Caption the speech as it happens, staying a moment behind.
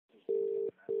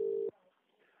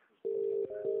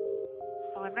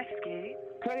999 rescue.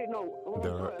 Credit note.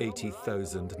 There are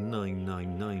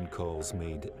 80,999 calls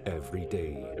made every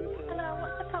day. Hello,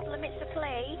 what's the problem? It's the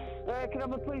police. Can I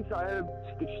have a police? They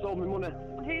stole my money.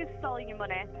 Who's stolen your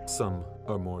money? Some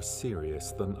are more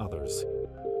serious than others.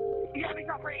 Yeah, he's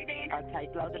not breathing. Okay,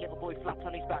 blow the little boy flat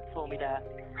on his back for me there.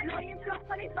 I know you're flat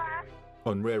on his back.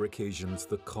 On rare occasions,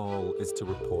 the call is to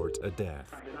report a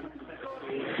death.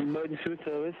 Emergency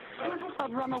service.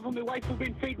 I'd run over my wife who'd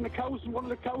been feeding the cows, and one of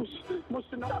the cows must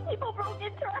have known. Some people broke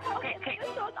into our house and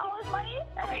stole all his money.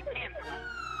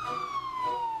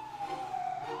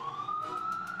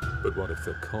 But what if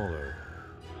the caller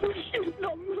She's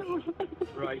not moving.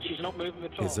 Right, she's not moving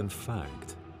at all. is in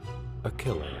fact a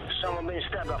killer? Someone been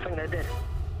stabbed, I think they did.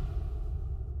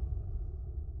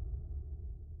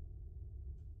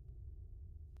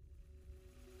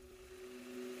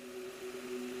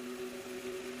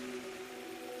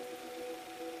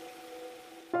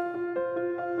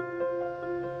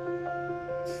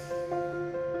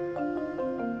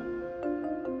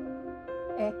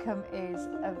 Acomb is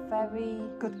a very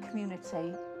good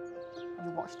community.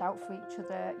 You watched out for each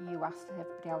other, you asked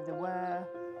everybody how they were.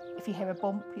 If you hear a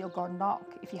bump, you'll go and knock.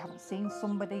 If you haven't seen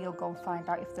somebody, you'll go and find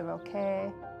out if they're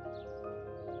okay.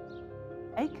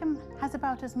 Acomb has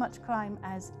about as much crime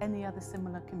as any other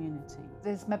similar community.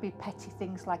 There's maybe petty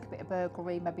things like a bit of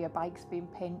burglary, maybe a bike's being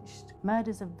pinched.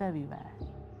 Murders are very rare.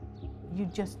 You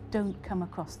just don't come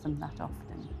across them that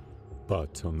often.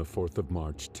 But on the 4th of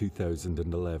March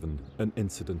 2011, an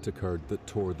incident occurred that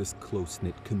tore this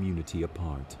close-knit community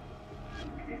apart. Is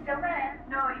he still there?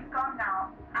 No, he's gone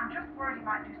now. I'm just worried he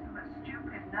might do something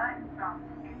stupid and hurt himself.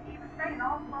 He was saying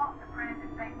all sorts of crazy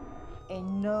things.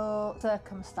 In no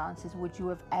circumstances would you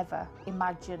have ever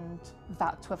imagined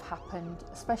that to have happened,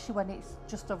 especially when it's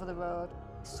just over the road,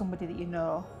 somebody that you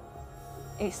know.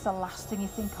 It's the last thing you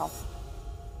think of.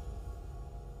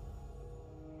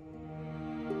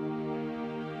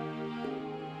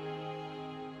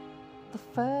 The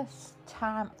first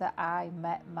time that I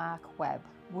met Mark Webb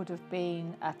would have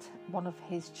been at one of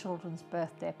his children's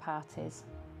birthday parties.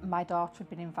 My daughter had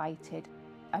been invited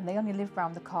and they only lived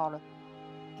round the corner.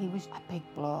 He was a big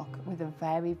bloke with a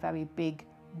very, very big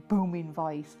booming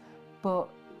voice, but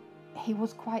he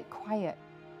was quite quiet.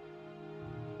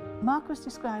 Mark was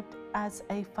described as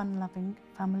a fun-loving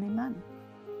family man.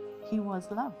 He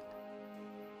was loved.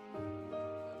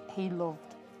 He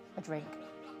loved a drink.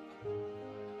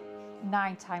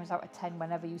 9 times out of 10,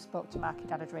 whenever you spoke to Mark, he'd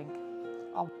had a drink.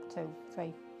 Or 2,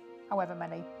 3, however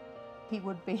many. He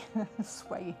would be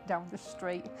swaying down the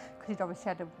street because he'd obviously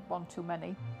had one too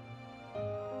many.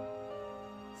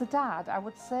 As a dad, I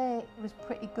would say he was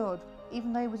pretty good.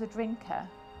 Even though he was a drinker,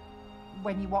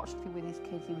 when you watched him with his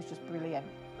kids, he was just brilliant.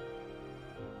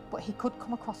 But he could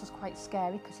come across as quite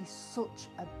scary because he's such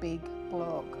a big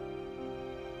bloke.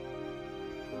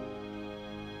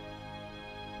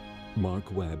 Mark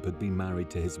Webb had been married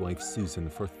to his wife Susan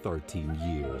for 13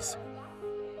 years.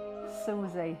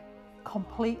 Susie,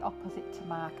 complete opposite to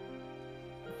Mark.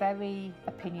 Very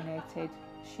opinionated.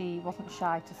 She wasn't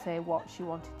shy to say what she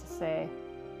wanted to say.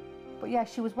 But yeah,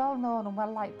 she was well known and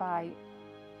well liked by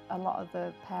a lot of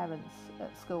the parents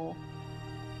at school.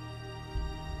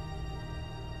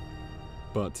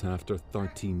 But after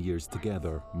 13 years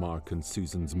together, Mark and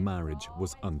Susan's marriage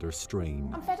was under strain.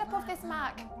 I'm fed up of this,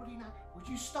 Mark. Would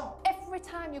you stop? Every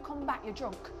time you come back, you're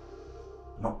drunk.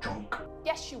 Not drunk.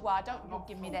 Yes, you are. Don't you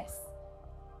give me this.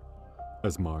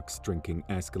 As Mark's drinking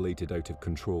escalated out of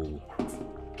control,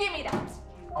 Give me that.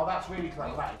 Oh, that's really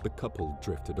clever. the couple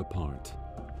drifted apart.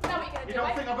 Now what are you going to do? You don't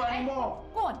eh? think I've got any more?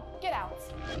 Go on, get out.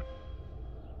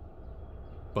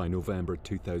 By November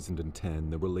 2010,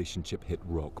 the relationship hit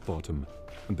rock bottom,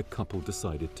 and the couple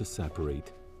decided to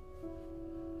separate.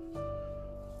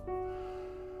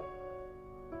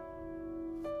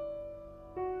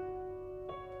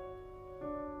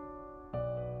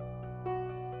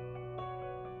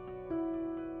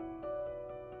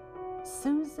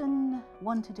 Susan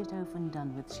wanted it over and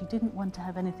done with. She didn't want to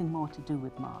have anything more to do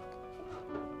with Mark.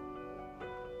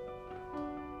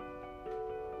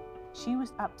 She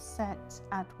was upset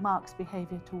at Mark's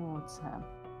behaviour towards her.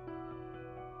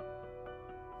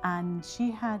 And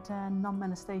she had a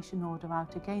non-molestation order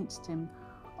out against him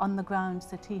on the grounds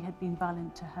that he had been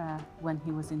violent to her when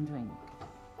he was in drink.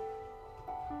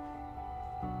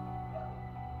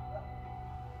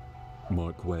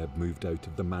 Mark Webb moved out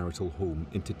of the marital home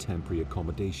into temporary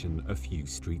accommodation a few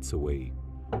streets away.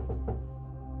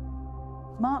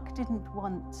 Mark didn't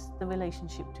want the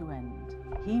relationship to end.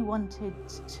 He wanted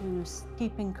to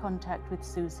keep in contact with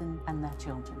Susan and their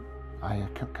children.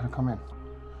 Can I come in?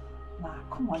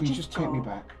 Mark, come on, Please just take me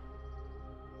back.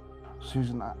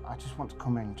 Susan, I just want to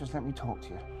come in. Just let me talk to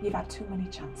you. You've had too many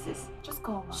chances. Just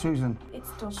go, Mark. Susan.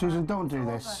 It's done. Susan, don't do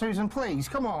this. Susan, please,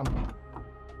 come on.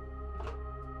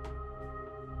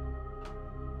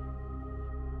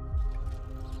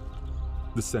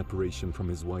 The separation from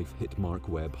his wife hit Mark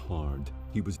Webb hard.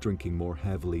 He was drinking more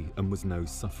heavily and was now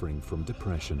suffering from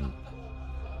depression.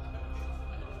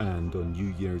 And on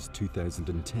New Year's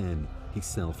 2010, he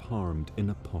self-harmed in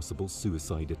a possible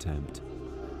suicide attempt.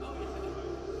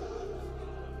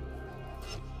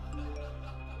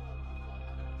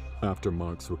 After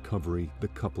Mark's recovery, the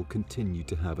couple continued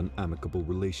to have an amicable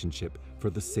relationship for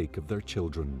the sake of their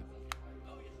children.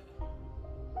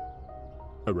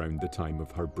 Around the time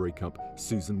of her breakup,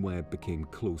 Susan Webb became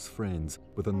close friends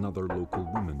with another local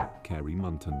woman, Kerry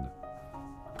Munton.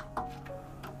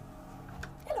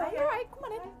 Hello, you all right? Come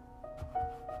on in.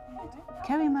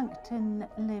 Kerry Monckton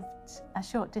lived a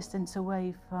short distance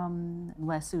away from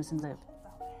where Susan lived.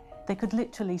 They could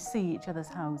literally see each other's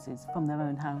houses from their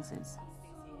own houses.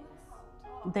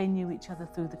 They knew each other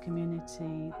through the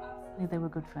community. They were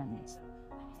good friends.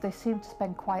 They seemed to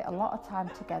spend quite a lot of time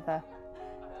together.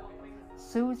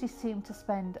 Susie seemed to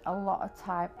spend a lot of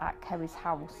time at Kerry's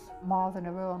house, more than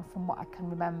her own from what I can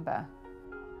remember.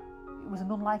 It was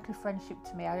an unlikely friendship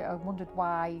to me. I wondered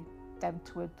why them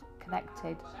two had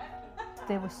connected.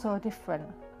 They were so different.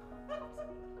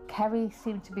 Kerry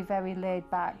seemed to be very laid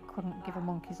back, couldn't give a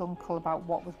monkey's uncle about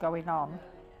what was going on,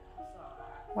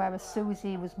 whereas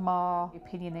Susie was more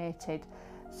opinionated.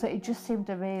 So it just seemed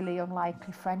a really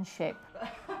unlikely friendship.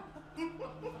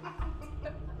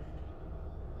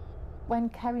 When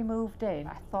Kerry moved in,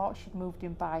 I thought she'd moved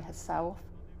in by herself,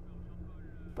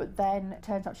 but then it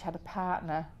turns out she had a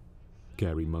partner.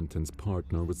 Kerry Munton's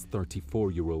partner was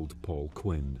 34-year-old Paul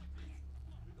Quinn.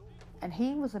 And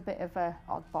he was a bit of an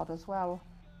odd bod as well.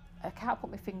 I can't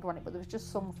put my finger on it, but there was just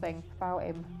something about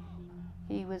him.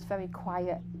 He was very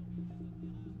quiet.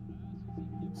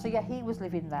 So yeah, he was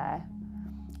living there.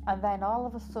 And then all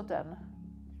of a sudden,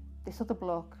 this other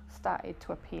bloke started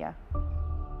to appear.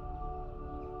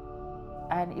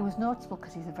 And it was notable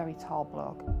because he's a very tall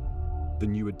bloke. The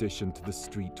new addition to the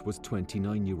street was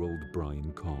 29-year-old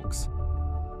Brian Cox.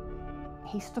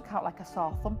 He stuck out like a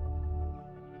sore thumb.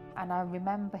 And I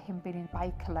remember him being in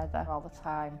biker leather all the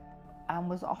time and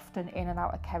was often in and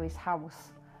out of Kerry's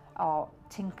house or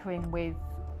tinkering with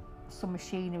some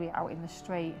machinery out in the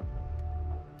street.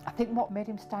 I think what made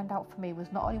him stand out for me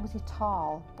was not only was he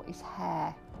tall, but his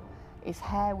hair. His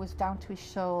hair was down to his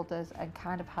shoulders and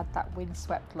kind of had that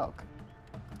windswept look.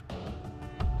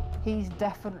 He's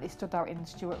definitely stood out in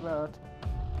Stuart Road.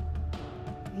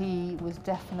 He was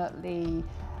definitely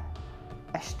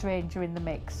a stranger in the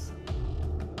mix.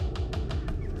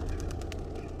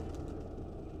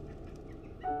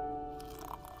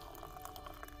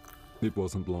 It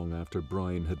wasn't long after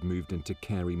Brian had moved into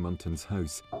Kerry Munton's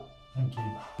house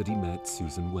that he met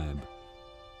Susan Webb.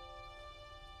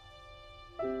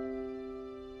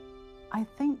 I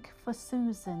think for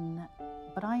Susan,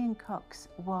 Brian Cox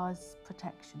was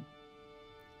protection.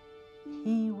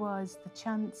 He was the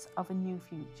chance of a new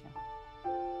future.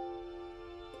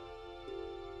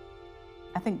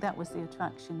 I think that was the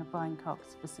attraction of Brian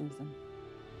Cox for Susan.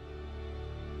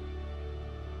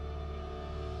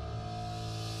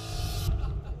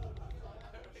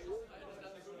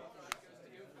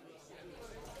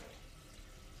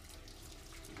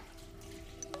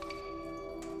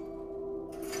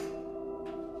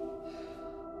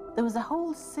 There was a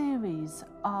whole series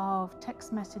of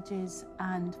text messages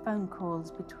and phone calls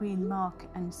between Mark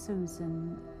and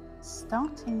Susan,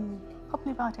 starting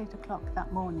probably about 8 o'clock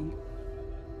that morning.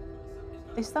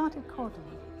 They started cordially.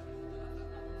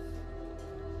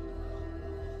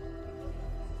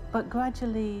 But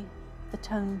gradually, the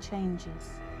tone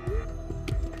changes.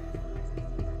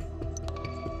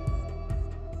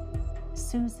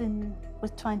 Susan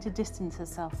was trying to distance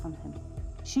herself from him.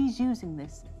 She's using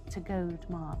this to goad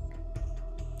Mark.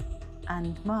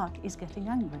 And Mark is getting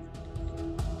angry.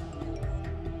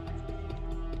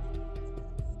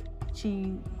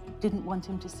 She didn't want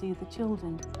him to see the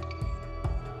children.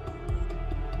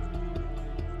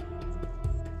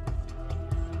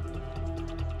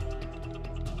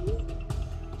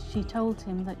 She told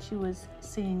him that she was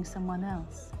seeing someone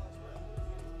else.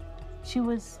 She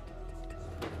was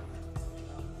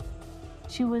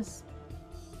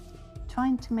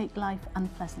trying to make life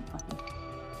unpleasant for him,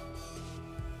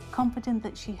 confident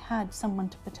that she had someone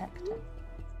to protect her,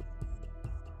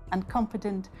 and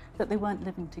confident that they weren't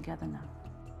living together now.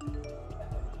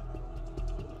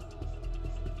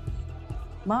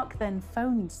 Mark then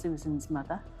phoned Susan's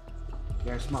mother.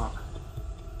 Yes, Mark.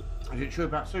 Is it true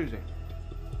about Susie?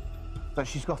 that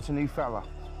she's got a new fella.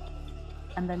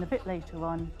 And then a bit later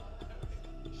on,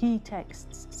 he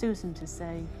texts Susan to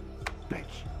say,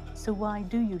 Bitch. So why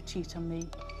do you cheat on me?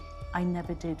 I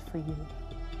never did for you.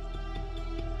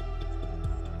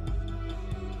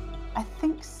 I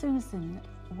think Susan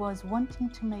was wanting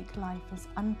to make life as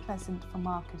unpleasant for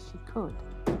Mark as she could,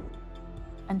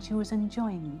 and she was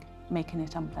enjoying making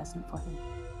it unpleasant for him.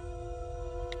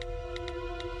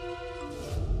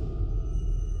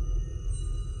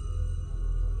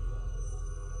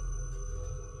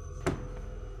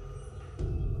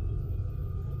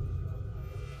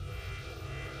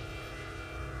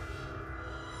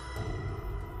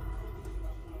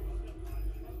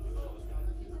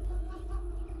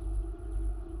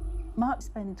 Mark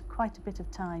spent quite a bit of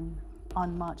time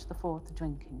on March the 4th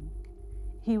drinking.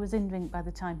 He was in drink by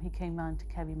the time he came round to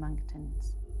Kerry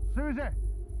Mangerton's. Susie!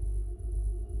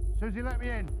 Susie, let me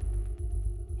in.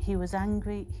 He was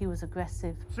angry, he was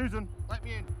aggressive. Susan, let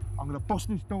me in. I'm going to bust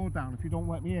this door down if you don't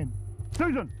let me in.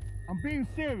 Susan! I'm being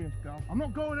serious, girl. I'm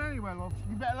not going anywhere, love.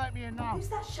 You better let me in now. Who's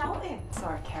that shouting?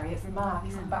 Sorry, Kerry, it's Mark.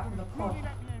 He's back from the pub.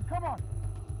 Let me in. Come on.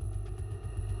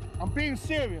 I'm being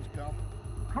serious, girl.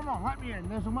 Come on, let me in.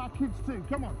 There's my kids too.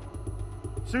 Come on.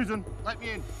 Susan, let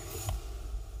me in.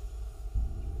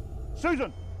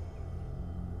 Susan!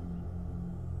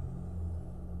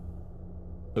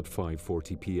 At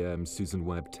 5:40 p.m, Susan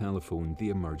Webb telephoned the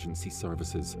emergency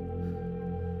services.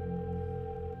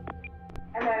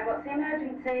 Hello, what's the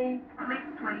emergency?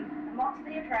 Police, please. And what's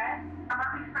the address? I'm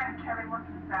at my friend Kerry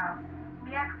Munson's house.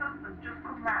 My ex-husband's just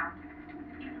come round.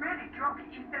 He's really drunk.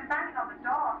 He's been banging on the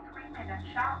door, screaming and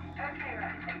shouting. Okay,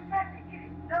 right. Is he threatening you?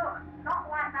 No, not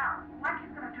like that. Like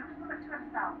he's going to do something to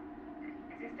himself.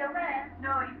 Is he still there?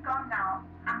 No, he's gone now.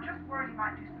 I'm just worried he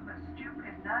might do something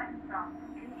stupid, nerdy stuff.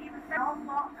 He was saying all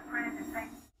sorts of crazy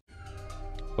things.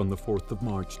 On the 4th of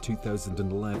March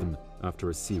 2011, after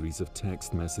a series of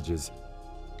text messages,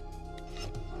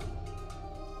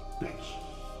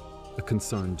 a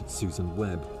concerned Susan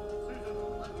Webb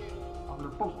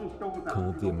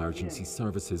called the emergency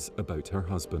services about her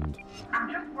husband.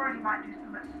 I'm just worried he might do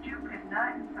something stupid,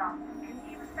 nerdy stuff.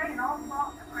 He was saying all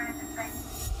sorts of crazy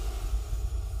things.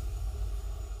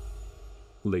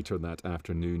 Later that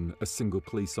afternoon, a single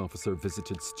police officer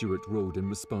visited Stuart Road in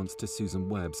response to Susan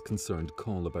Webb's concerned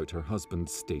call about her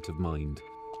husband's state of mind.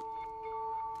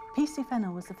 P.C.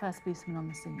 Fennell was the first policeman on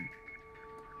the scene.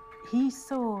 He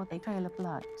saw a trail of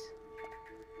blood,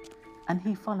 and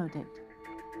he followed it.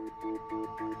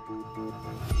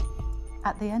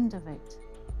 At the end of it,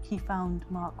 he found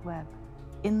Mark Webb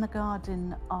in the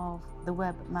garden of the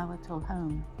Webb marital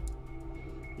home.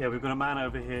 Yeah, we've got a man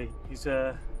over here. He's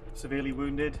severely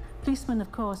wounded. The policeman,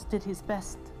 of course, did his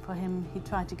best for him. He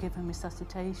tried to give him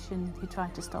resuscitation. He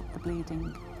tried to stop the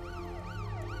bleeding.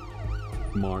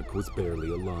 Mark was barely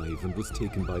alive and was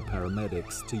taken by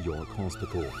paramedics to York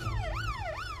Hospital.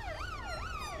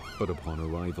 But upon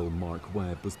arrival, Mark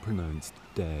Webb was pronounced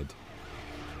dead.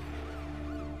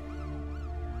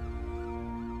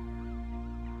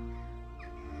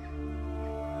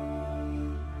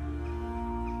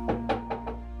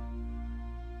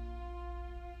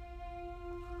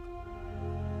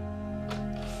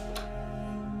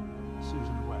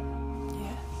 Susan Webb.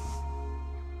 Yes.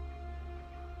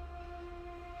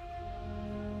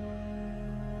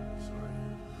 Sorry,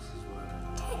 Mrs. Webb.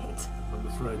 Dead? I'm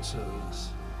afraid so,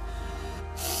 yes.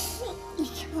 You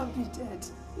can't be dead.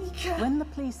 You can't. When the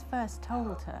police first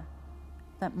told her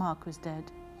that Mark was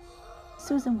dead,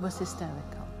 Susan was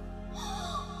hysterical.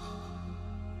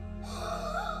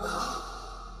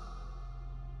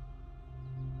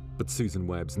 But Susan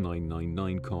Webb's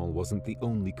 999 call wasn't the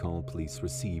only call police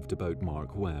received about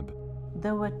Mark Webb.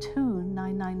 There were 2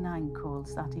 999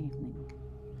 calls that evening.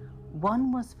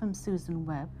 One was from Susan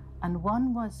Webb, and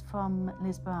one was from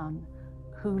Liz Brown,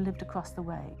 who lived across the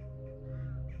way.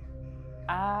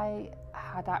 I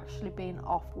had actually been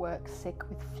off work sick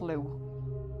with flu.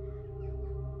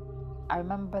 I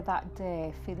remember that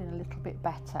day feeling a little bit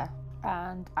better,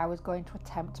 and I was going to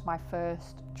attempt my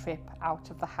first trip out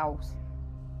of the house.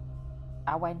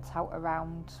 I went out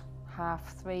around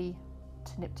 3:30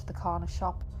 to nip to the corner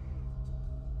shop.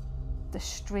 The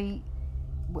street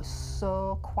was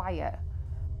so quiet.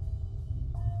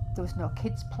 There was no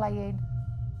kids playing,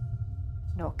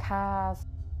 no cars,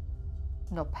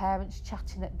 no parents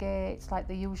chatting at gates like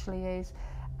there usually is,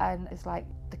 and it's like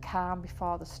the calm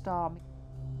before the storm.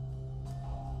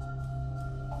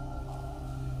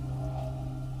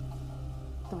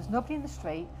 There was nobody in the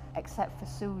street except for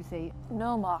Susie.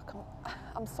 No, Mark,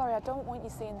 I'm sorry, I don't want you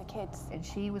seeing the kids. And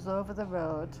she was over the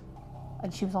road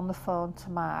and she was on the phone to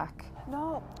Mark.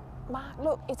 No, Mark,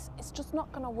 look, it's just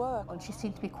not going to work. And she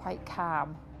seemed to be quite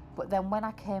calm. But then when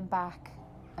I came back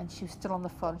and she was still on the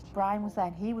phone, Brian was there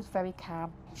and he was very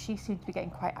calm. She seemed to be getting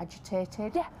quite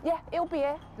agitated. Yeah, he'll be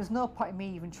here. There's no point in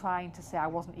me even trying to say I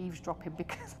wasn't eavesdropping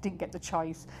because I didn't get the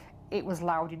choice. It was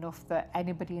loud enough that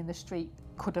anybody in the street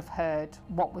could have heard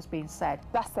what was being said.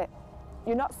 That's it.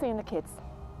 You're not seeing the kids.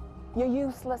 You're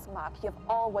useless, Mark. You've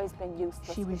always been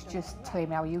useless. She was just telling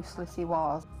me how useless he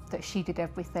was, that she did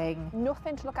everything.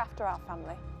 Nothing to look after our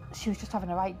family. She was just having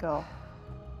a right go.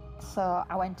 So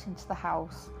I went into the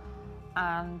house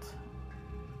and,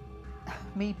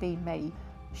 me being me,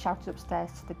 shouted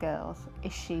upstairs to the girls,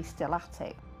 is she still at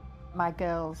it? My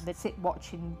girls, they'd sit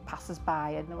watching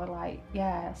passers-by and they were like,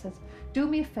 yeah. I said, do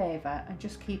me a favour and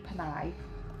just keep an eye.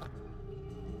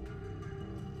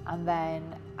 And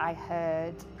then I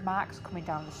heard Mark's coming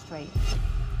down the street.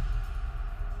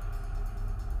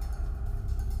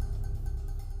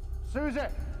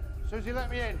 Susie, let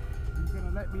me in. You're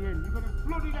gonna let me in. You're gonna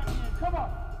bloody let me in. Come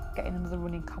on. Getting another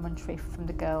running commentary from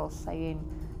the girls saying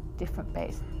different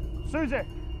bits. Susie!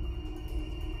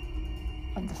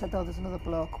 And they said, oh, there's another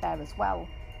bloke there as well.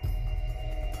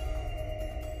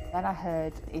 Then I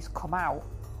heard he's come out.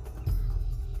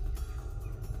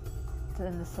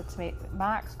 Then they said to me,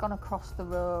 Mark's gone across the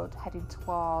road, heading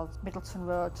towards Middleton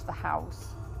Road to the house.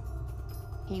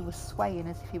 He was swaying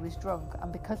as if he was drunk,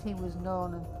 and because he was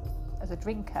known as a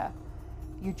drinker,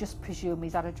 you just presume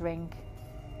he's had a drink,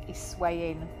 he's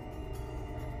swaying.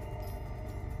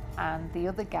 And the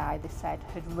other guy, they said,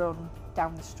 had run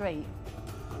down the street.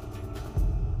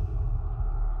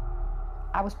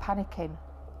 I was panicking,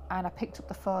 and I picked up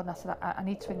the phone and I said, I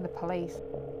need to ring the police.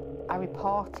 I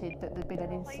reported that there'd been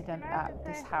an incident at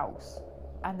this house,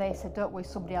 and they said, don't worry,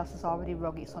 somebody else has already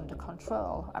rung, it's under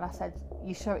control. And I said,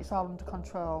 you sure it's all under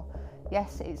control?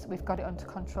 Yes, we've got it under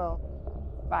control.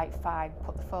 Right, fine,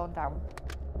 put the phone down.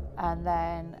 And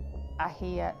then I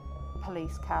hear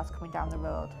police cars coming down the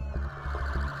road.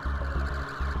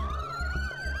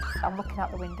 I'm looking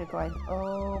out the window going,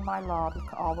 oh my Lord, look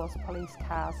at all those police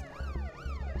cars.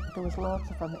 There was loads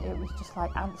of them. It was just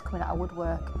like ants coming out of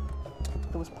woodwork.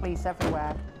 There was police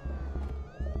everywhere.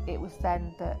 It was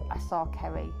then that I saw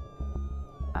Kerry,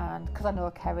 and because I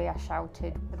know Kerry, I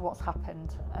shouted, what's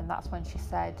happened? And that's when she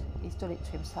said, he's done it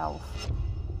to himself,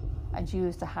 and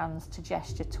used her hands to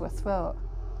gesture to her throat.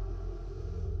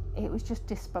 It was just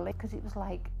disbelief, because it was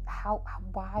like,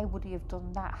 why would he have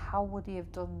done that? How would he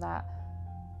have done that?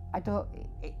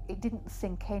 It didn't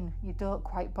sink in. You don't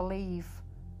quite believe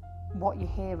what you're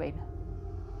hearing.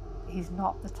 He's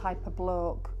not the type of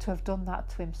bloke to have done that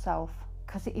to himself,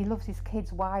 because he loves his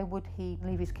kids. Why would he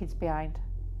leave his kids behind?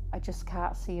 I just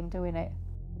can't see him doing it.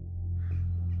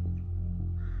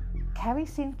 Kerry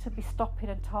seemed to be stopping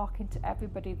and talking to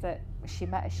everybody that she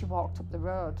met as she walked up the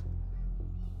road.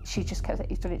 She just kept saying,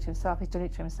 he's done it to himself, he's done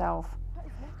it to himself.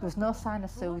 There was no sign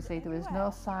of Susie, there was no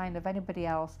sign of anybody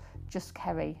else, just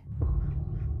Kerry.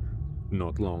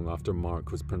 Not long after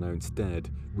Mark was pronounced dead,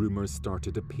 rumours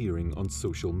started appearing on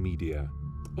social media.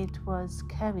 It was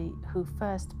Kerry who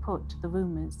first put the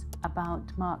rumours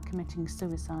about Mark committing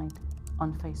suicide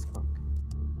on Facebook.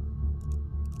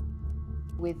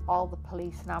 With all the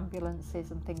police and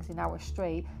ambulances and things in our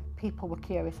street, people were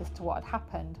curious as to what had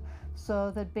happened. So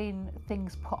there'd been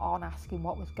things put on asking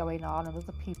what was going on, and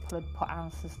other people had put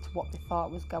answers to what they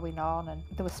thought was going on, and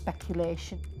there was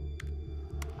speculation.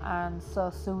 And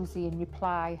so Susie, in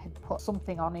reply, had put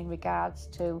something on in regards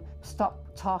to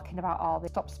stop talking about all this,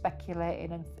 stop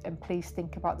speculating, and please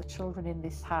think about the children in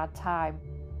this hard time.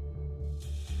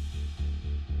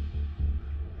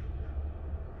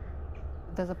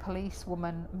 There's a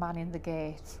policewoman manning the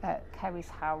gate at Kerry's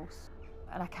house,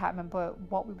 and I can't remember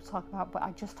what we were talking about, but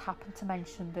I just happened to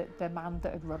mention that the man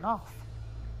that had run off.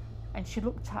 And she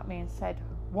looked at me and said,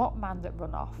 what man that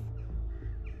run off?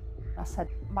 I said,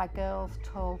 my girls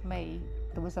told me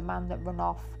there was a man that run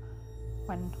off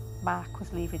when Mark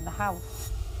was leaving the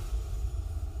house.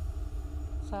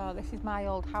 So this is my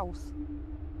old house.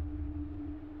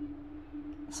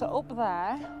 So up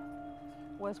there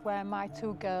was where my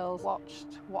two girls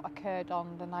watched what occurred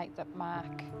on the night that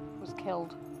Mark was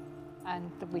killed.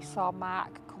 And we saw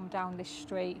Mark come down this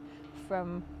street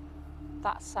from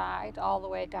that side all the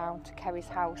way down to Kerry's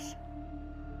house.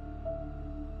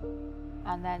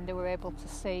 And then they were able to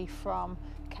see from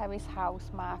Kerry's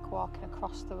house Mark walking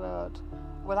across the road.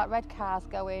 Where that red car's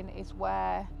going is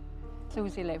where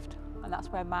Susie lived, and that's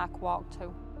where Mark walked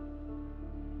to.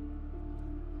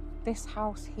 This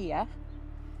house here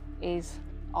is,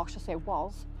 or I should say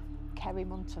was, Kerry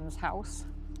Munton's house.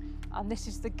 And this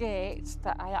is the gate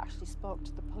that I actually spoke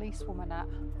to the policewoman at.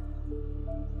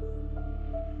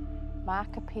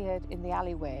 Mark appeared in the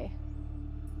alleyway,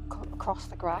 across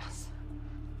the grass,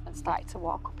 and started to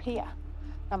walk up here.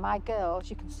 Now my girls,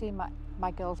 you can see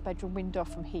my girls' bedroom window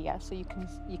from here, so you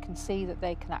can see that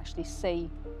they can actually see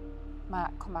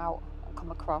Mark come out and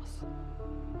come across.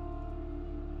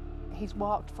 He's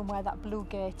walked from where that blue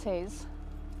gate is,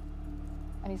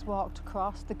 and he's walked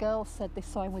across. The girls said they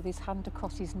saw him with his hand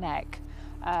across his neck,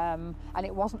 and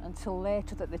it wasn't until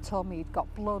later that they told me he'd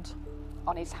got blood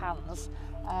on his hands.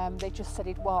 They just said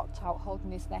he'd walked out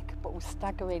holding his neck but was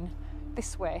staggering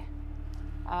this way,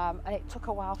 and it took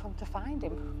a while for them to find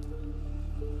him.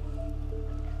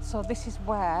 So this is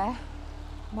where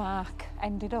Mark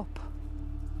ended up.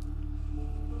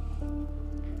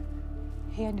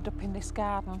 He ended up in this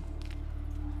garden,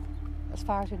 as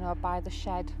far as we know, by the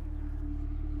shed.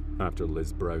 After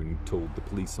Liz Brown told the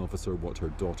police officer what her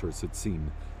daughters had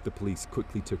seen, the police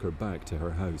quickly took her back to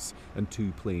her house, and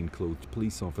 2 plain-clothed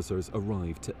police officers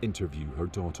arrived to interview her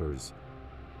daughters.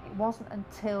 It wasn't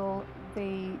until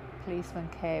the policeman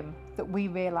came that we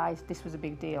realised this was a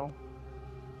big deal.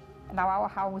 Now our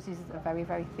houses are very,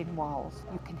 very thin walls.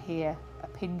 You can hear a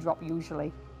pin drop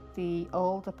usually. The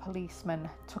older policeman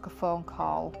took a phone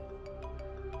call.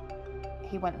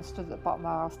 He went and stood at the bottom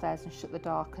of our stairs and shut the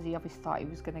door because he obviously thought he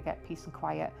was going to get peace and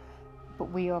quiet.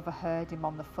 But we overheard him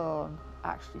on the phone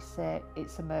actually say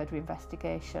it's a murder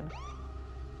investigation.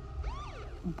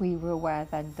 We were aware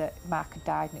then that Mark had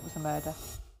died and it was a murder.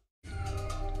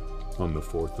 On the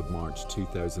 4th of March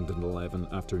 2011,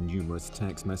 after numerous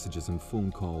text messages and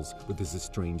phone calls with his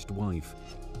estranged wife,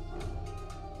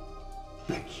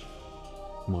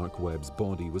 Mark Webb's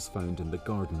body was found in the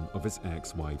garden of his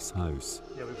ex-wife's house.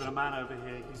 Yeah, we've got a man over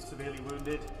here. He's severely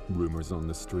wounded. Rumours on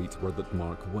the street were that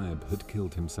Mark Webb had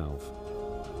killed himself.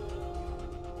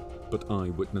 But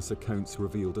eyewitness accounts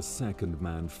revealed a second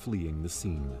man fleeing the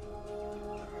scene.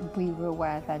 We were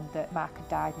aware then that Mark had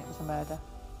died and it was a murder.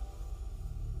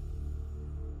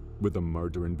 With a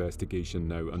murder investigation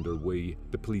now underway,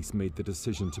 the police made the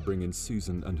decision to bring in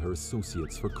Susan and her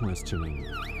associates for questioning.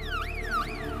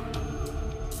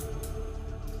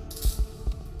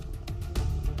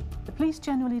 The police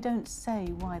generally don't say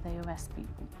why they arrest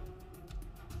people,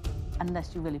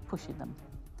 unless you're really pushing them.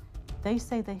 They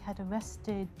say they had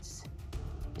arrested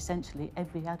essentially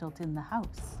every adult in the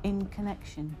house in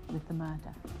connection with the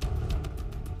murder.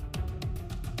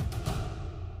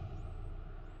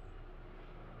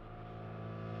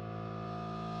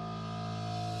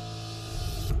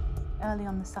 Early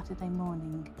on the Saturday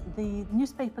morning, the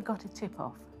newspaper got a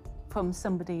tip-off from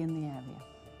somebody in the area.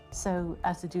 So,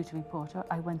 as the duty reporter,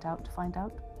 I went out to find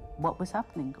out what was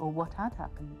happening or what had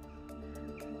happened.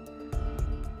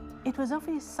 It was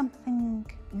obvious something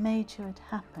major had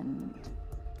happened.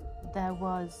 There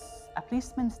was a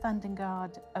policeman standing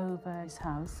guard over his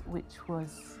house, which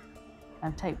was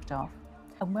taped off,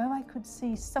 and where I could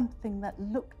see something that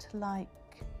looked like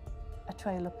a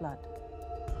trail of blood.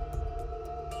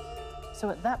 So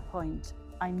at that point,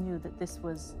 I knew that this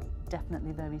was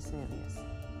definitely very serious.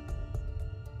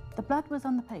 The blood was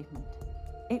on the pavement.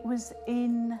 It was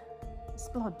in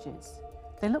splodges.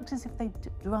 They looked as if they'd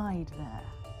dried there.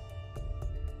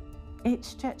 It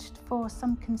stretched for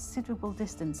some considerable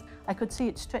distance. I could see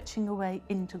it stretching away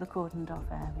into the cordoned off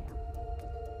area.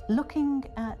 Looking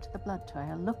at the blood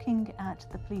trail, looking at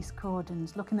the police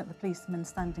cordons, looking at the policemen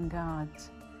standing guard,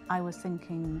 I was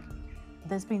thinking,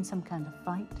 there's been some kind of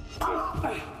fight,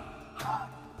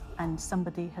 and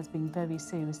somebody has been very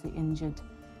seriously injured.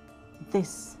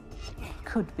 This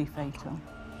could be fatal.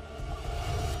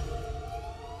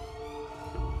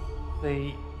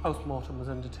 The post-mortem was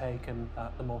undertaken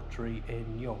at the mortuary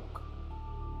in York.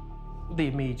 The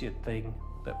immediate thing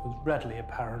that was readily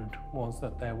apparent was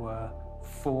that there were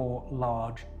 4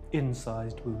 large,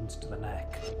 incised wounds to the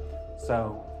neck.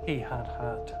 So he had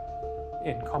had,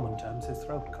 in common terms, his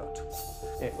throat cut.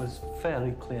 It was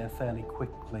fairly clear fairly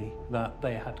quickly that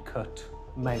they had cut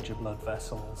major blood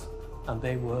vessels, and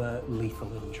they were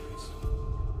lethal injuries.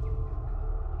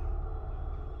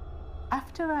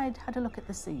 After I'd had a look at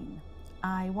the scene,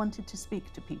 I wanted to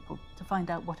speak to people to find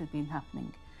out what had been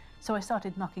happening. So I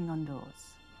started knocking on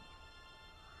doors.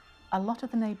 A lot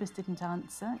of the neighbours didn't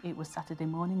answer. It was Saturday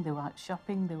morning, they were out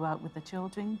shopping, they were out with the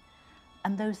children.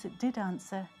 And those that did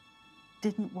answer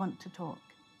didn't want to talk.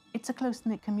 It's a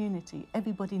close-knit community.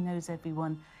 Everybody knows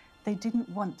everyone. They didn't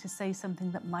want to say something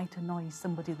that might annoy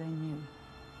somebody they knew.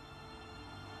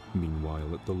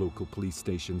 Meanwhile, at the local police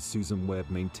station, Susan Webb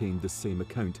maintained the same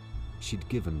account she'd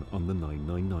given on the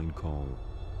 999 call.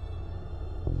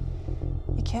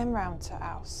 He came round to our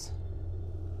house.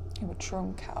 He was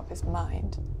drunk out of his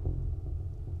mind.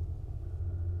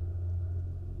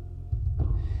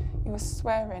 He was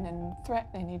swearing and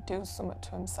threatening he'd do something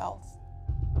to himself.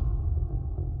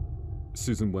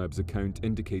 Susan Webb's account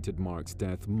indicated Mark's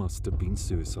death must have been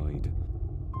suicide.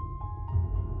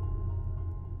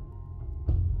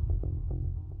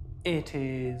 It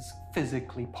is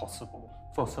physically possible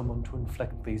for someone to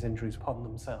inflict these injuries upon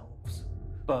themselves,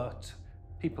 but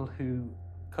people who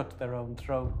cut their own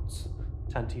throats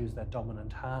tend to use their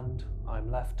dominant hand. I'm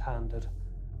left-handed,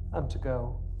 and to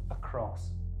go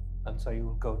across, and so you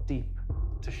will go deep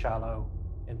to shallow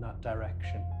in that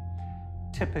direction.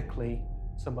 Typically,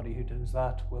 somebody who does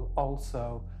that will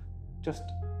also just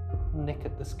nick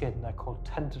at the skin. They're called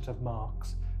tentative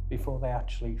marks before they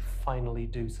actually finally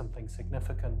do something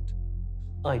significant.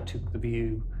 I took the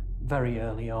view very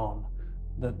early on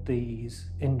that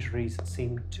these injuries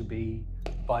seemed to be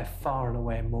by far and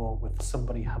away more with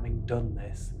somebody having done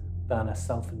this than a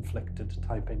self-inflicted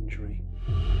type injury.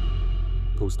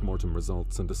 Post-mortem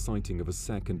results and a sighting of a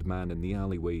second man in the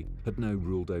alleyway had now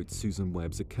ruled out Susan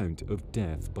Webb's account of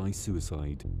death by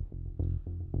suicide.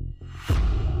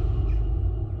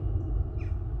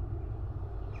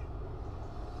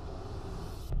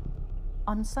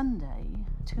 On Sunday,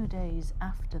 2 days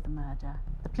after the murder,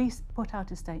 the police put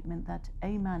out a statement that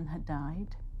a man had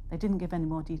died. They didn't give any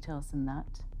more details than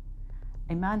that.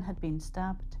 A man had been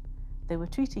stabbed, they were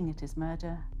treating it as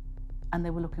murder, and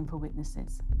they were looking for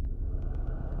witnesses.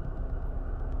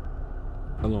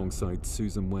 Alongside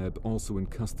Susan Webb, also in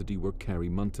custody were Kerry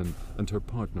Munton and her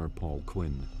partner Paul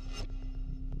Quinn.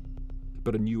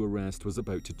 But a new arrest was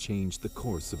about to change the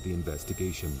course of the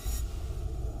investigation.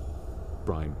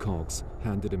 Brian Cox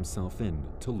handed himself in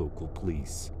to local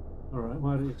police. All right,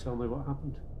 why don't you tell me what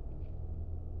happened?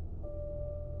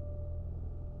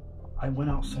 I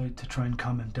went outside to try and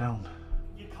calm him down.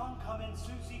 You can't come in,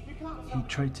 Susie. You can't. He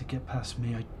tried to get past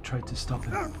me. I tried to stop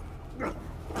him.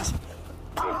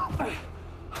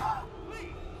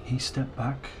 He stepped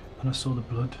back and I saw the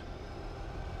blood.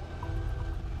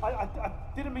 I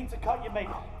didn't mean to cut you, mate.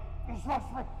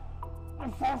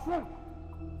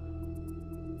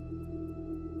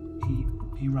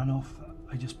 He ran off.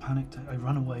 I just panicked. I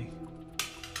ran away.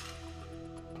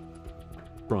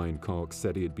 Brian Cox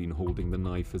said he had been holding the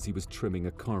knife as he was trimming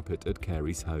a carpet at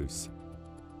Kerry's house.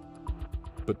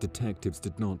 But detectives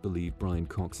did not believe Brian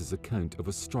Cox's account of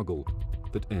a struggle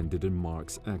that ended in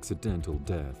Mark's accidental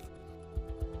death.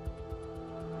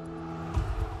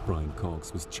 Brian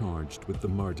Cox was charged with the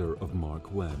murder of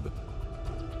Mark Webb,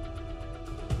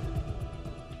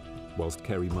 whilst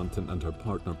Kerry Munton and her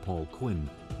partner Paul Quinn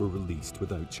were released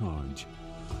without charge.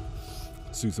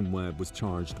 Susan Webb was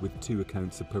charged with 2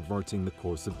 accounts of perverting the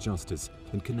course of justice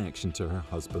in connection to her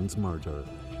husband's murder.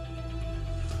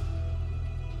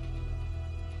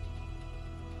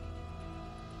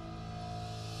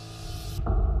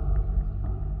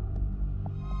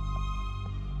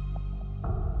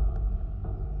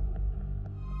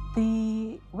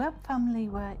 The Webb family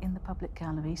were in the public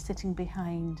gallery, sitting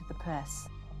behind the press.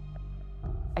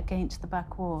 Against the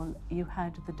back wall, you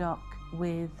had the dock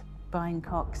with Brian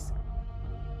Cox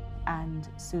and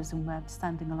Susan Webb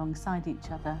standing alongside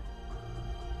each other,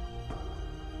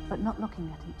 but not looking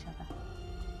at each other.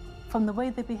 From the way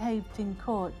they behaved in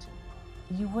court,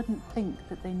 you wouldn't think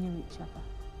that they knew each other.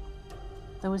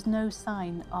 There was no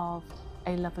sign of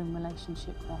a loving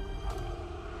relationship there.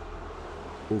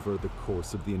 Over the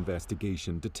course of the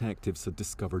investigation, detectives had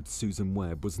discovered Susan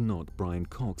Webb was not Brian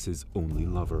Cox's only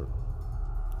lover.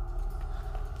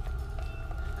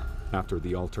 After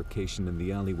the altercation in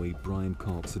the alleyway, Brian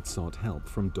Cox had sought help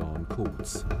from Dawn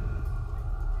Coates,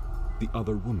 the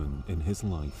other woman in his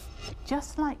life.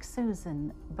 Just like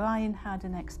Susan, Brian had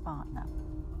an ex-partner,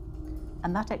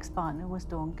 and that ex-partner was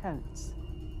Dawn Coates.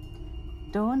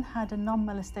 Dawn had a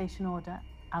non-molestation order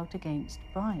out against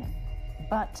Brian,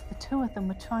 but the 2 of them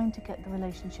were trying to get the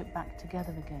relationship back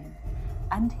together again,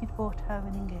 and he'd bought her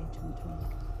an engagement ring.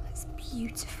 That's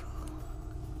beautiful.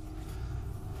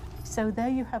 So there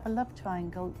you have a love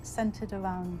triangle centered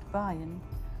around Brian,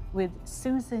 with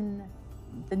Susan,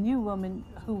 the new woman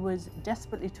who was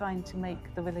desperately trying to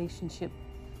make the relationship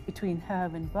between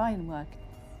her and Brian work,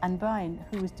 and Brian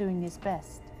who was doing his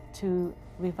best to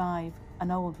revive an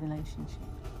old relationship.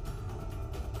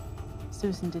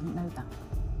 Susan didn't know that.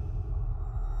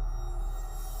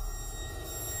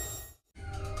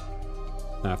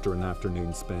 After an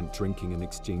afternoon spent drinking and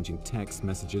exchanging text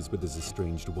messages with his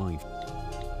estranged wife,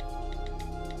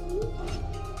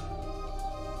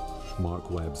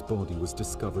 Mark Webb's body was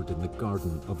discovered in the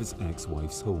garden of his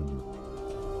ex-wife's home.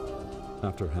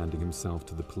 After handing himself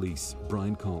to the police,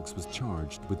 Brian Cox was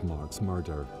charged with Mark's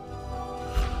murder.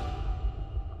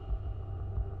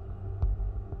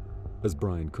 As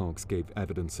Brian Cox gave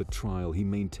evidence at trial, he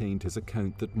maintained his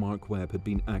account that Mark Webb had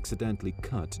been accidentally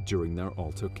cut during their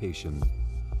altercation.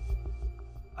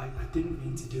 I didn't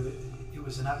mean to do it. It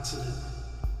was an accident.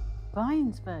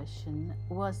 Brian's version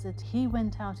was that he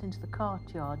went out into the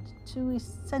courtyard to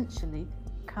essentially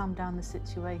calm down the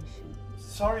situation.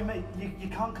 Sorry, mate, you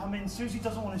can't come in. Susie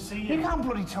doesn't want to see you. You can't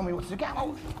bloody tell me what to do. Get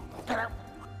out! Get out!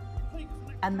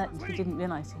 And that he didn't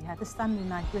realise he had the Stanley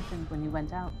knife with him when he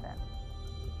went out there.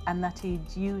 And that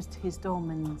he'd used his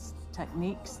doorman's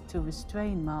techniques to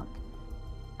restrain Mark,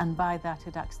 and by that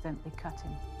had accidentally cut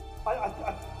him.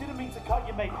 I didn't mean to cut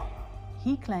you, mate.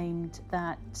 He claimed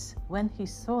that when he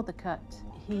saw the cut,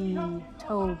 he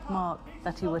told Mark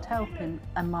that he would help him,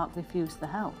 and Mark refused the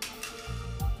help.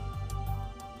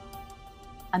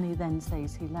 And he then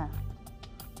says he left.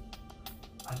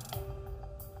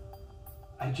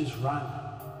 I just ran.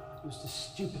 It was the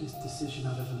stupidest decision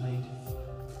I've ever made.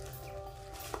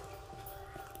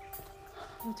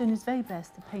 He was doing his very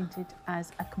best to paint it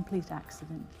as a complete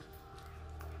accident.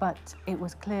 But it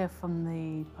was clear from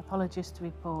the pathologist's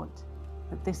report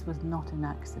that this was not an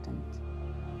accident.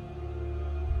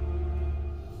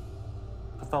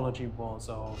 Pathology was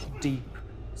of deep,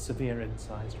 severe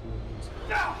incised wounds.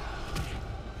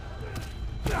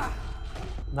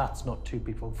 That's not two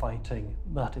people fighting,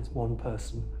 that is one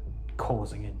person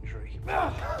causing injury.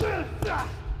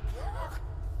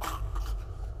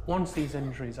 Once these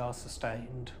injuries are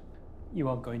sustained, you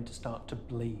are going to start to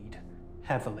bleed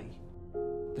heavily.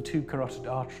 The two carotid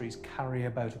arteries carry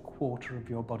about 1/4 of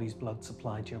your body's blood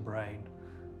supply to your brain.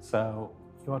 So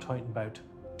you are talking about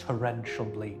torrential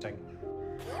bleeding.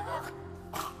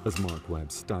 As Mark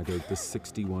Webb staggered the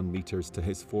 61 metres to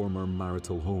his former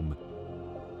marital home,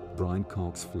 Brian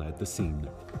Cox fled the scene,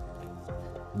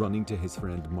 running to his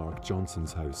friend Mark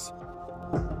Johnson's house.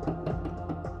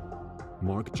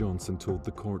 Mark Johnson told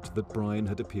the court that Brian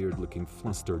had appeared looking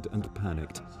flustered and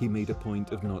panicked. He made a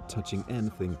point of not touching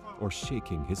anything or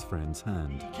shaking his friend's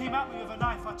hand. He came at me with a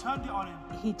knife. I turned it on him.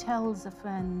 He tells a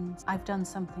friend, I've done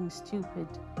something stupid.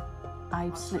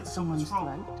 I've slit someone's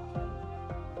throat.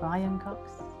 Brian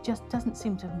Cox just doesn't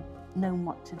seem to have known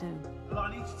what to do. Look,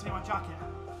 I need you to take my jacket.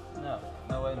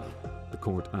 No way. The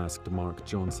court asked Mark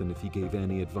Johnson if he gave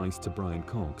any advice to Brian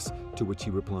Cox, to which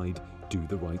he replied, do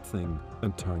the right thing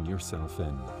and turn yourself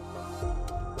in.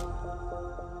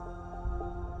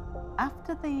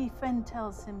 After the friend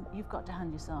tells him, you've got to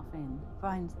hand yourself in,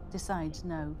 Brian decides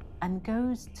no and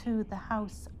goes to the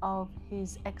house of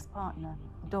his ex-partner,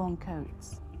 Dawn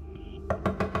Coates.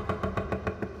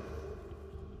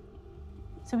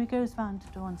 So he goes round to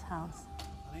Dawn's house.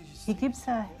 He gives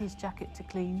her his jacket to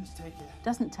clean,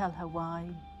 doesn't tell her why.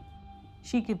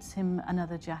 She gives him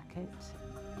another jacket.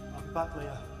 I'll be back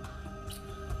later.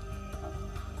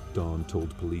 Dawn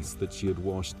told police that she had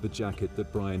washed the jacket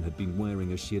that Brian had been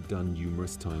wearing as she had done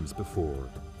numerous times before.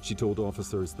 She told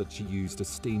officers that she used a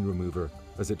stain remover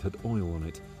as it had oil on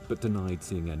it, but denied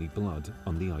seeing any blood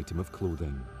on the item of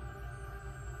clothing.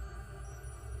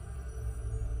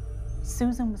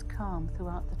 Susan was calm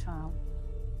throughout the trial.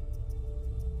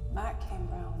 Mark came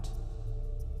round.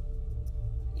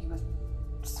 He was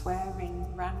swearing,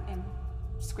 ranting,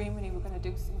 screaming he was going to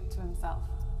do something to himself.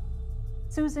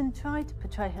 Susan tried to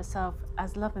portray herself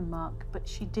as loving Mark, but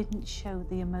she didn't show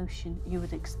the emotion you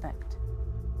would expect.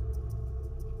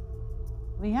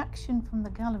 Reaction from the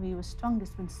gallery was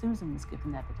strongest when Susan was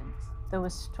given evidence. There were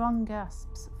strong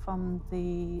gasps from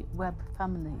the Webb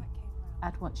family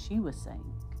at what she was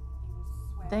saying.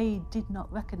 They did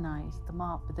not recognise the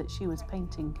mark that she was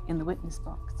painting in the witness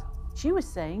box. She was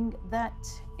saying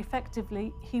that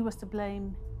effectively he was to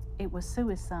blame, it was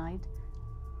suicide,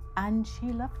 and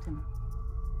she loved him.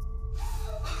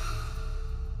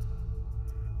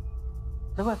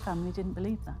 The Webb family didn't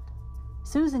believe that.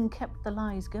 Susan kept the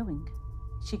lies going.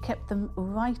 She kept them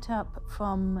right up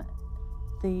from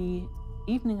the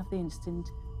evening of the incident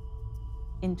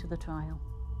into the trial.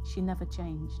 She never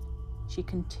changed. She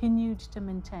continued to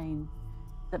maintain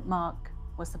that Mark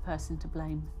was the person to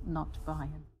blame, not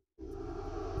Brian.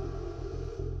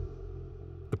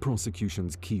 The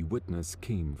prosecution's key witness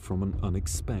came from an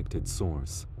unexpected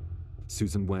source.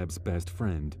 Susan Webb's best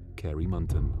friend, Kerry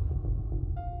Munton.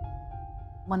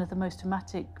 One of the most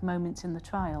dramatic moments in the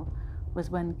trial was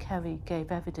when Kerry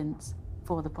gave evidence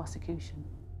for the prosecution.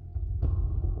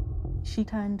 She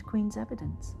turned Queen's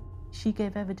evidence. She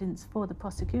gave evidence for the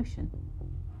prosecution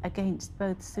against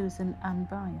both Susan and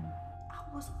Brian.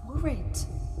 I was worried.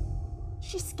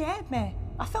 She scared me.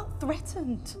 I felt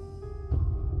threatened.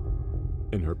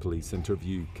 In her police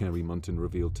interview, Kerry Munton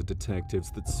revealed to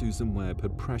detectives that Susan Webb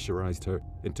had pressurised her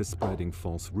into spreading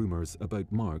false rumours about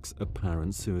Mark's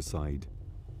apparent suicide.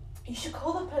 You should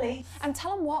call the police. And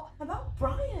tell them what? About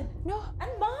Brian. No. And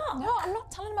Mark. No, I'm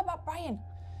not telling him about Brian.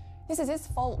 This is his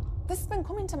fault. This has been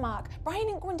coming to Mark. Brian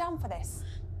ain't going down for this.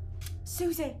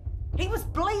 Susie, he was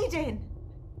bleeding.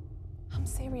 I'm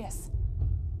serious.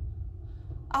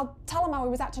 I'll tell him how he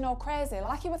was acting all crazy,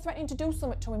 like he was threatening to do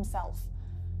something to himself.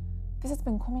 This has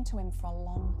been coming to him for a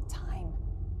long time.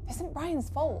 This isn't Brian's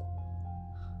fault.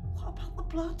 What about the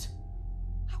blood?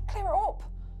 I'll clear it up.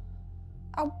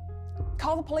 I'll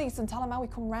call the police and tell them how he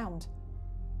come round.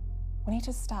 We need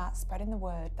to start spreading the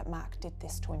word that Mark did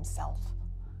this to himself.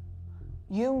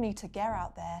 You need to get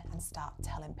out there and start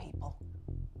telling people.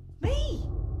 Me?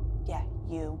 Yeah,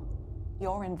 you.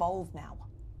 You're involved now.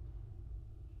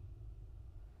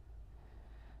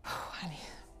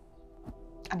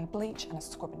 I need bleach and a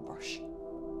scrubbing brush.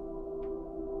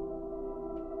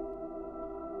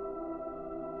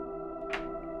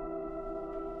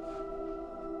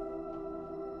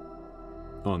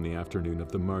 On the afternoon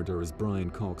of the murder, as Brian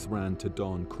Cox ran to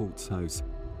Dawn Coates' house,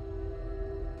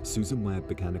 Susan Webb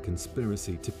began a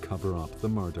conspiracy to cover up the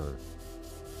murder.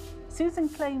 Susan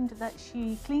claimed that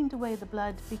she cleaned away the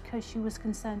blood because she was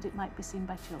concerned it might be seen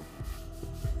by children.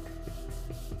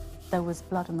 There was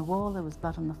blood on the wall, there was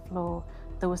blood on the floor,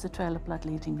 there was a trail of blood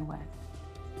leading away.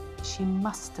 She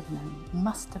must have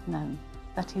known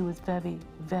that he was very,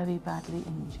 very badly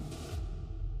injured.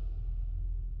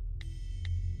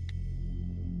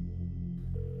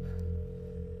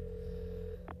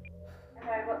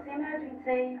 Hello, what's the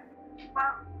emergency?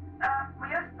 Well, my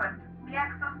husband, my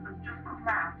ex-husband's just come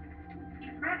round.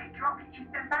 He's really drunk. He's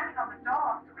been banging on the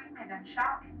door, screaming and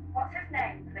shouting. What's his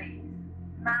name, please?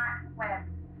 Mark Webb.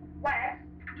 Webb?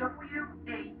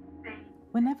 W-E-B.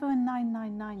 Whenever a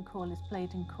 999 call is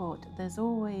played in court, there's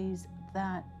always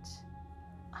that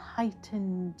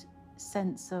heightened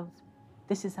sense of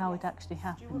this is how it actually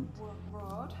happened. Stuart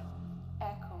Road,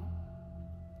 Acomb.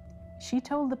 She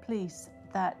told the police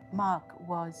that Mark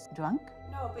was drunk.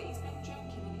 No, but he's been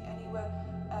drinking and he were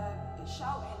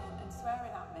shouting and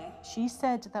swearing at me. She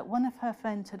said that one of her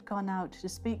friends had gone out to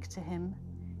speak to him.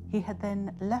 He had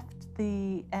then left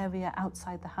the area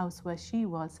outside the house where she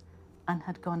was and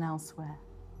had gone elsewhere.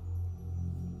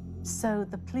 So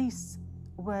the police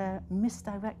were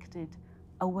misdirected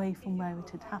away from where it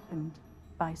had happened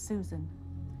by Susan.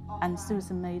 And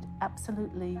Susan made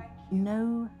absolutely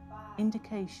no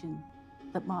indication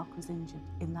that Mark was injured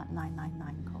in that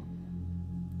 999 call.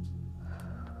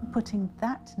 Putting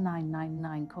that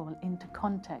 999 call into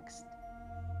context,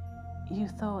 you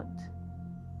thought,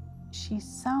 she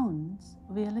sounds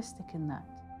realistic in that.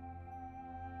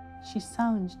 She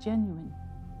sounds genuine.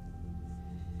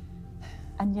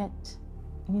 And yet,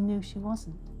 you knew she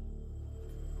wasn't.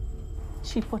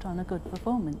 She put on a good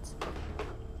performance.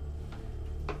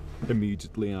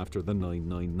 Immediately after the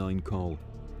 999 call,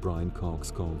 Brian Cox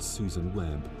called Susan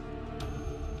Webb.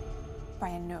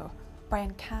 Brian, no.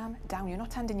 Brian, calm down. You're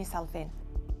not handing yourself in.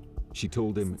 She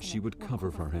told him she would cover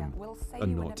for him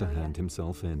and not to hand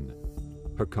himself in.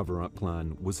 Her cover-up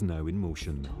plan was now in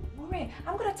motion. Don't worry.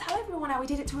 I'm going to tell everyone how he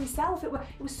did it to himself. It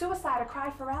was suicide, a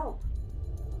cry for help.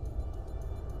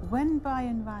 When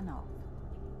Brian ran off,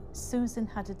 Susan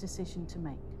had a decision to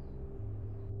make.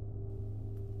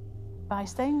 By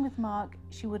staying with Mark,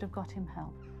 she would have got him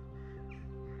help.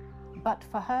 But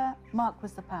for her, Mark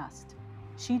was the past.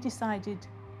 She decided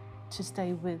to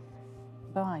stay with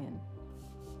Brian.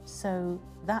 So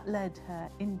that led her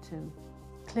into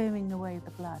clearing away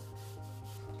the blood,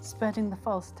 spreading the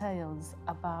false tales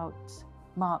about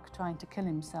Mark trying to kill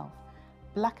himself,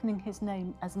 blackening his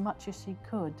name as much as she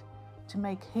could to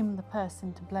make him the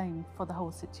person to blame for the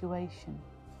whole situation.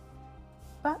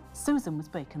 But Susan was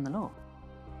breaking the law.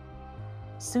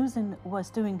 Susan was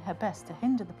doing her best to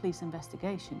hinder the police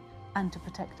investigation and to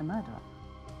protect the murderer.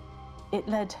 It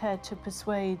led her to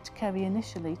persuade Kerry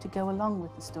initially to go along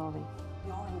with the story.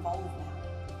 You're involved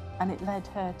now. And it led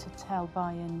her to tell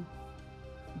Brian,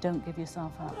 don't give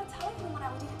yourself up. I'm going to tell everyone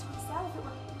how he did it to himself.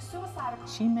 It was suicide.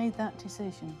 She made that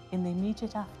decision in the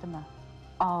immediate aftermath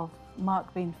of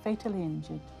Mark being fatally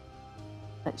injured,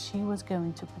 that she was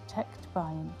going to protect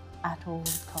Brian at all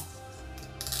costs.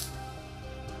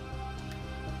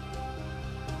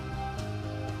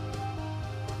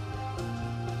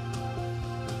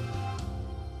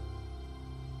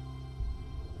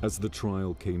 As the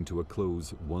trial came to a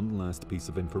close, one last piece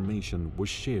of information was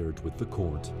shared with the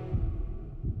court.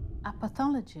 A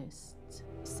pathologist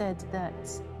said that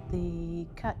the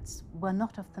cuts were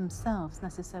not of themselves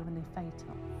necessarily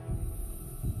fatal.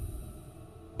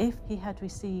 If he had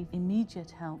received immediate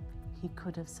help, he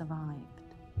could have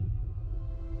survived.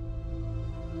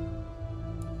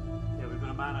 Yeah, we've got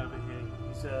a man over here.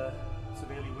 He's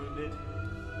severely wounded.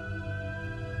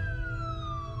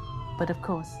 But of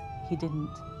course, he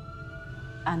didn't.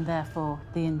 And therefore,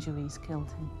 the injuries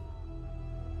killed him.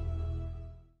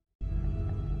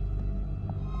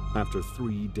 After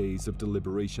 3 days of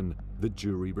deliberation, the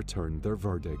jury returned their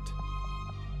verdict.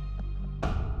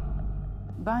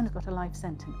 Brian got a life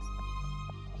sentence.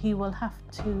 He will have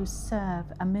to serve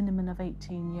a minimum of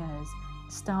 18 years,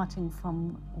 starting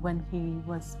from when he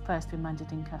was first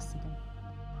remanded in custody.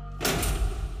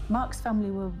 Mark's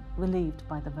family were relieved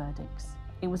by the verdicts.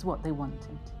 It was what they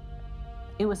wanted.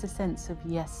 It was a sense of,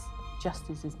 yes,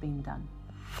 justice is being done.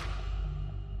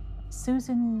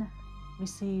 Susan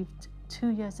received 2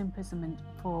 years imprisonment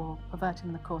for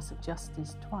perverting the course of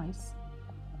justice twice,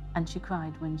 and she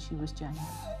cried when she was jailed.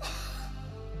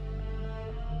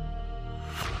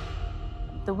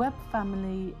 The Webb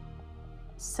family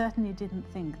certainly didn't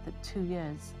think that 2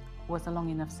 years was a long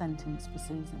enough sentence for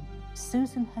Susan.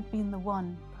 Susan had been the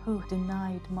one who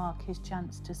denied Mark his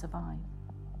chance to survive,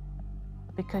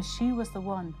 because she was the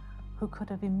one who could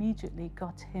have immediately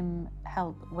got him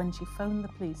help when she phoned the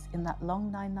police in that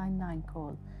long 999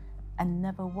 call and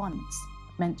never once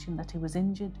mentioned that he was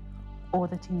injured or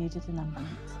that he needed an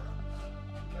ambulance.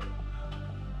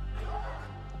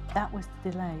 That was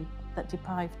the delay that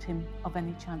deprived him of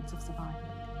any chance of survival.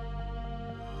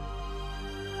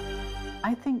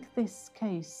 I think this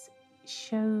case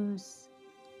shows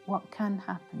what can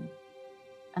happen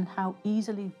and how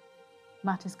easily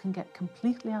matters can get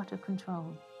completely out of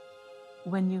control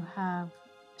when you have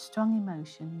strong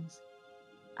emotions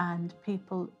and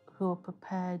people who are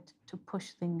prepared to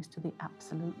push things to the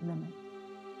absolute limit.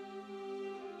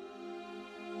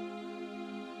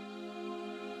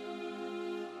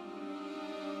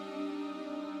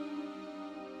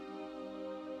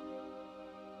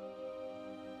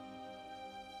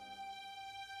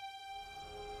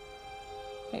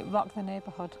 It rocked the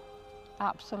neighbourhood,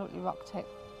 absolutely rocked it.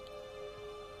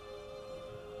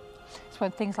 It's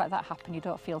when things like that happen you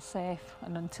don't feel safe,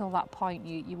 and until that point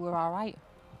you were all right.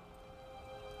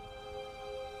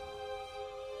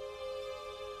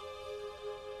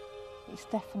 It's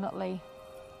definitely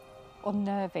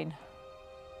unnerving.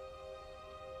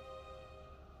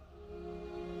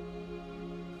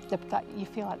 That you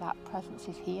feel like that presence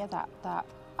is here, that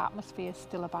atmosphere is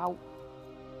still about.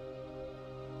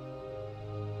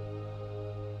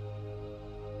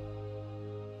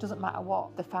 Doesn't matter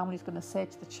what the family's going to say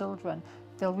to the children,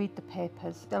 they'll read the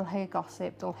papers, they'll hear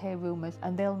gossip, they'll hear rumours,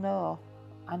 and they'll know.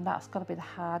 And that's got to be the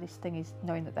hardest thing, is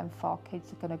knowing that them 4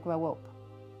 kids are going to grow up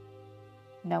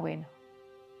knowing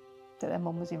that their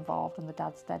mum was involved and the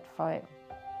dad's dead for it.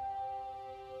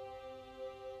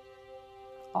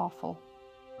 Awful.